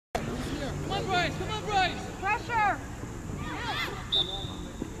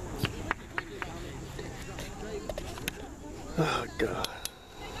Oh, God.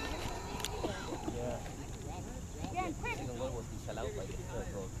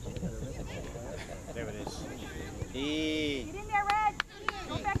 There it is. Get in there, Red.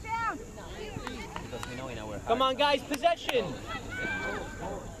 Go back down. Come on, guys, possession.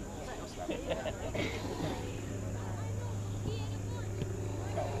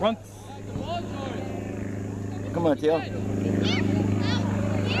 Run. Come on, Theo.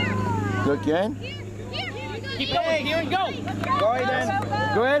 Good, Ken. Keep going, here and go. Go ahead, then.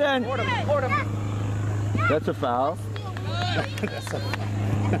 Go ahead, then. Court him. That's a foul.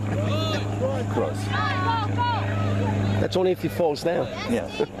 Close. That's only if he falls down. Yeah,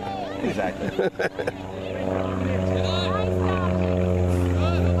 exactly.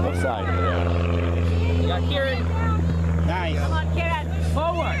 Offside. Got Kieran. Nice. Come on, Kieran.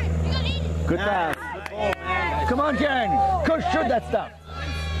 Forward. Good pass. Come on, Ken. Coach, shoot that stuff.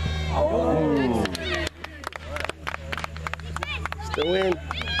 Oh. Still in.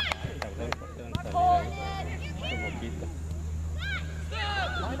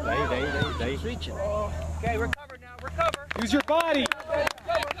 Okay, recover now, recover. Use your body.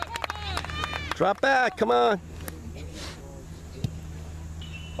 Drop back, come on.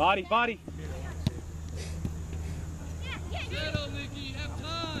 Body, body.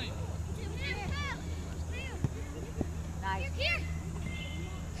 Nice.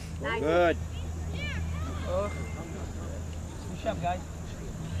 Nice. Good. Push up, guys.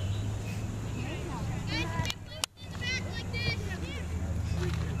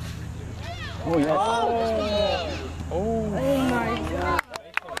 Oh, yes. Oh my God.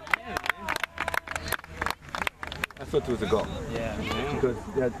 I thought it was a goal. Yeah. Because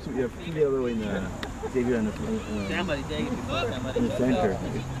you have two yellow in Xavier and in the center.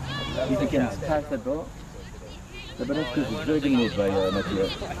 If you can pass that ball, the balance is very good move by Mathieu.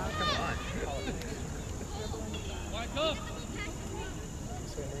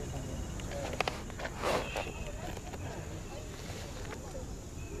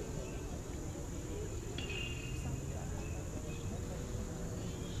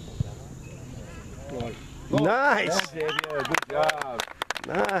 Nice. Xavier, good job.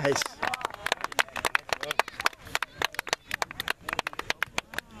 Nice.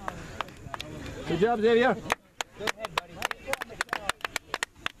 Good job, Xavier.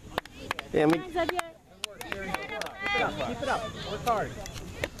 Yeah, me. Keep it up. Work hard.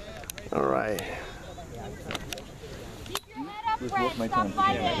 All right. Keep your head up, Just Red. walk my Stop tongue.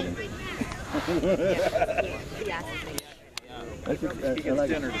 fighting. I like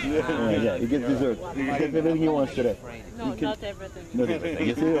dinner. Yeah, he gets dessert. He gets everything he wants today. No, not everything. Not everything.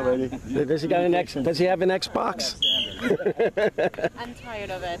 You see already? Does he got an X? Does he have an Xbox? I'm tired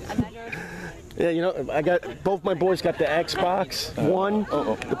of it. Another. Yeah, you know, I got both my boys got the Xbox One,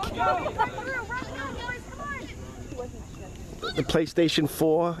 the PlayStation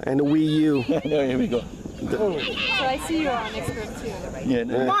 4, and the Wii U. No, here we go. So I see you're an expert too. Yeah,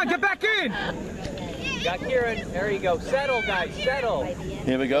 no. Come on, get back in. Got Kieran. There you go. Settle, guys. Settle.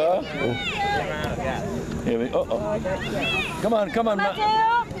 Here we go. Here we go. Come on, come on.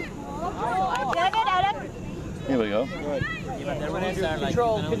 Here we go.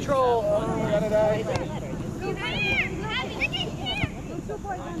 Control, control.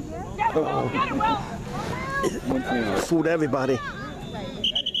 Fooled everybody.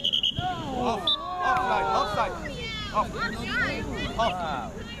 Offside.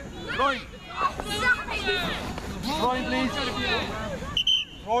 Throwing. Throwing, please.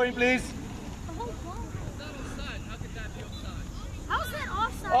 Throwing, please. How's that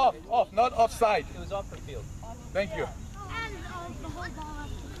offside? Off, not offside. It was off the field. Thank you. And the whole ball.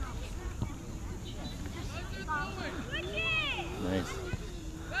 Nice.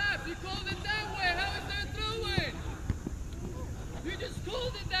 You called it that way. How is there throwing? You just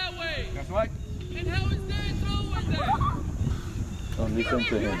called it that way. That's right. And how is there throwing there? Don't listen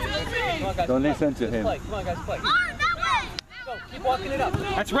to him. Come on, guys. Don't listen to him. Play. Come on, guys. Play. Oh, that way! Go. Keep walking it up.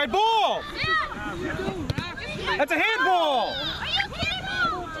 That's red ball. That's a handball. Are you kidding me?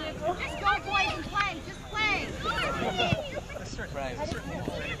 Just go, boys, and play. Just play.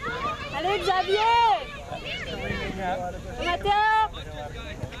 Allez, Xavier! Matteo!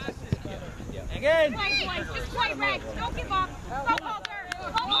 Again. Play, boys. Just play, Red. Don't give up. Go, Walter. Go,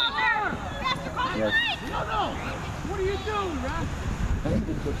 Walter. Faster, go, Yes. What are you doing, Rap?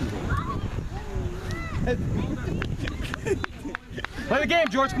 Play the game,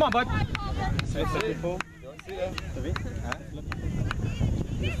 George. Come on, bud. Ask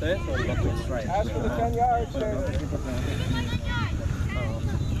for the 10 yards, George.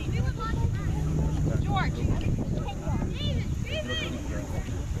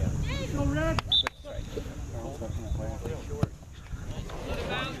 Go, Red.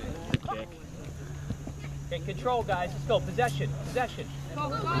 control, guys. Let's go. Possession. Possession. Go,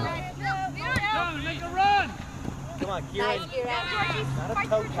 go, Rex. Down, make a run. Come on, Kieran. Nice, Kieran. Not a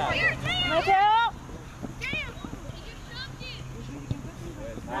toe tap. Mateo.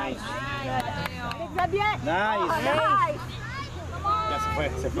 Nice. Xavier. Nice. Nice.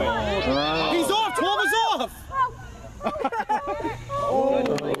 He's off. 12 is off.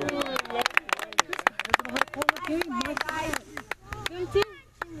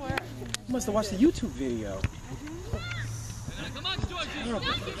 You must have watched the YouTube video. Come on, Georgie.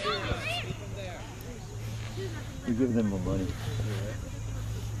 You give them more money.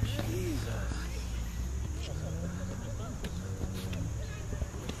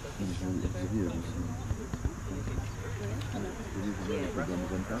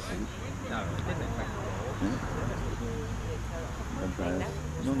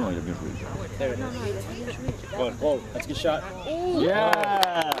 No, il a bien joué. Oh, that's a good shot.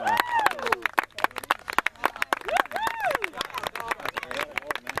 Yeah!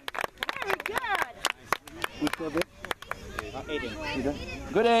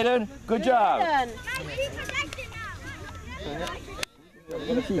 Good, Aiden. Good job.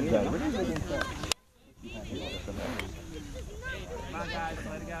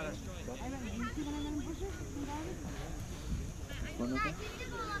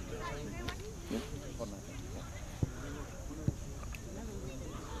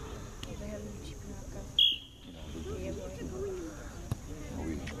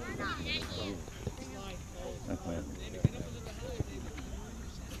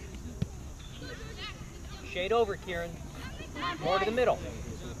 Shade over, Kieran. More to the middle.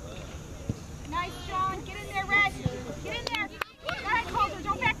 Nice, Sean. Get in there, Rex. Get in there. Go ahead, Calder.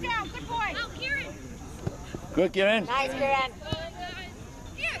 Don't back down. Good boy. Oh, Kieran. Good, Kieran. Nice, Kieran.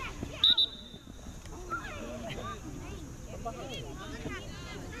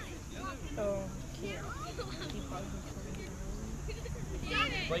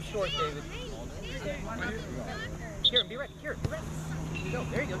 Play short, David. Kieran, be ready. Kieran, be ready. There you go.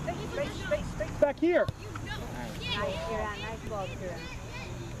 There you go. Space. Back here. Nice, Kieran. Nice ball, Kieran.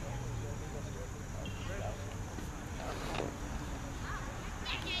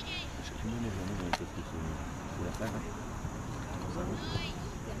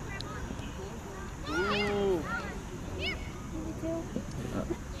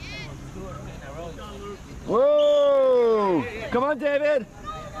 Whoa! Come on, David.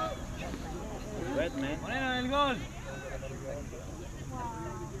 Red man.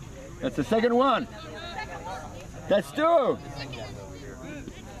 That's the second one. That's two.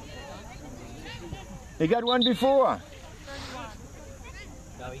 He got one before.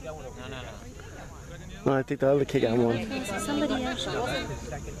 No, he got one over. No. No, I think the other kid got one. Somebody else.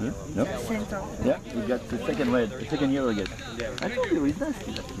 Huh? No? Yeah, he got the second red, the second yellow again. I told you, he's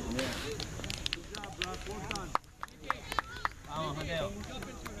nasty, that kid.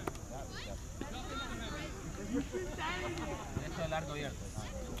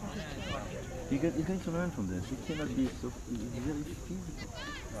 He's going to learn from this. He cannot be so really physical.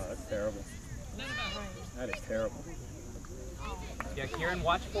 Oh, that's terrible. That is terrible. Yeah, Kieran,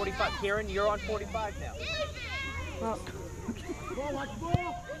 watch 45. Kieran, you're on 45 now.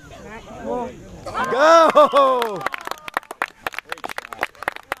 Go!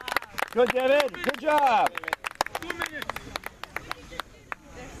 Good, David. Good job. 2 minutes.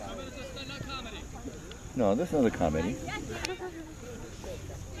 No, that's not a comedy.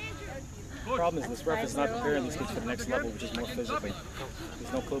 The problem is this ref is not preparing these kids for the next level, which is more physically.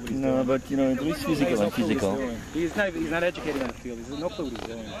 There's no clue what he's doing. No, but you know, at least He has physical no and clue what physical. He's doing. He's not educated on the field. He has no clue what he's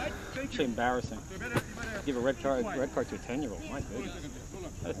doing. It's actually embarrassing. Give a red card to a 10-year-old. My goodness.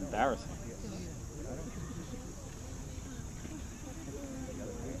 That is embarrassing.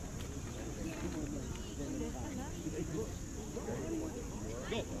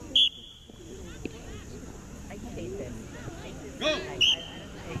 Go.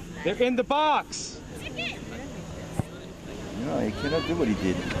 They're in the box. No, he cannot do what he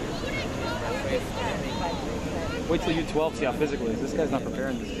did. Wait till U12 see how physical he is. This guy's not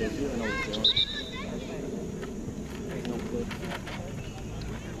preparing this kid. He doesn't know what he's doing. He has no clue.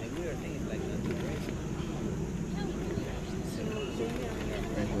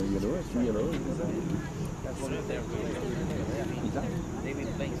 Yellow.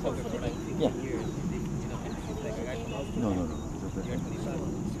 Yeah. No.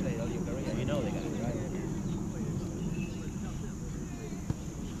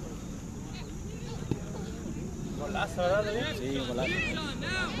 Sí, golazo.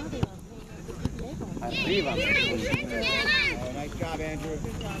 Arriba. Oh, nice job, Andrew.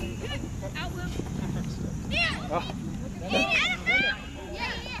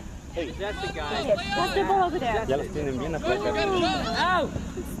 That's the guy. Pass the ball over there. Ya los tienen bien aplacados. Out!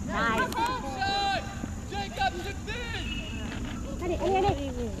 Nice. Offside! Jacob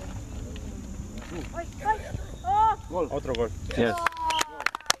Otro gol. Yes.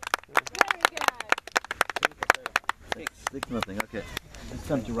 Very 6-0. Okay. It's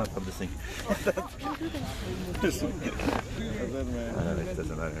time to run from the sink. It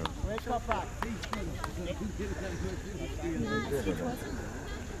doesn't matter.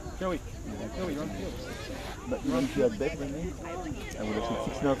 Joey, you're on the field. But even if you had bet with me, I would have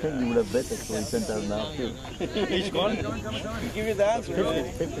said 6-0, you would have bet actually 10,000 now too. Each one? Give you the answer.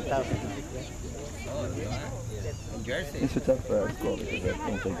 50,000. It's a tough score because I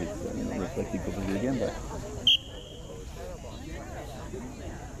don't think it's reflecting completely again, but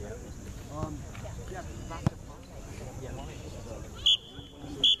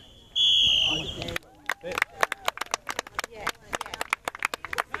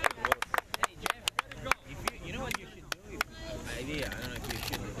You know what you should do? Idea. I don't know if you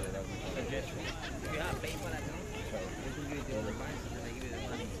should do it. Suggestion. If you have paper at home, you can give it to other banks and then they give you the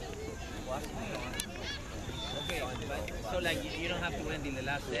money. Okay, so like you don't have to win in the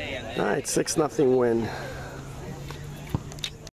last day. And All right, 6-0 win.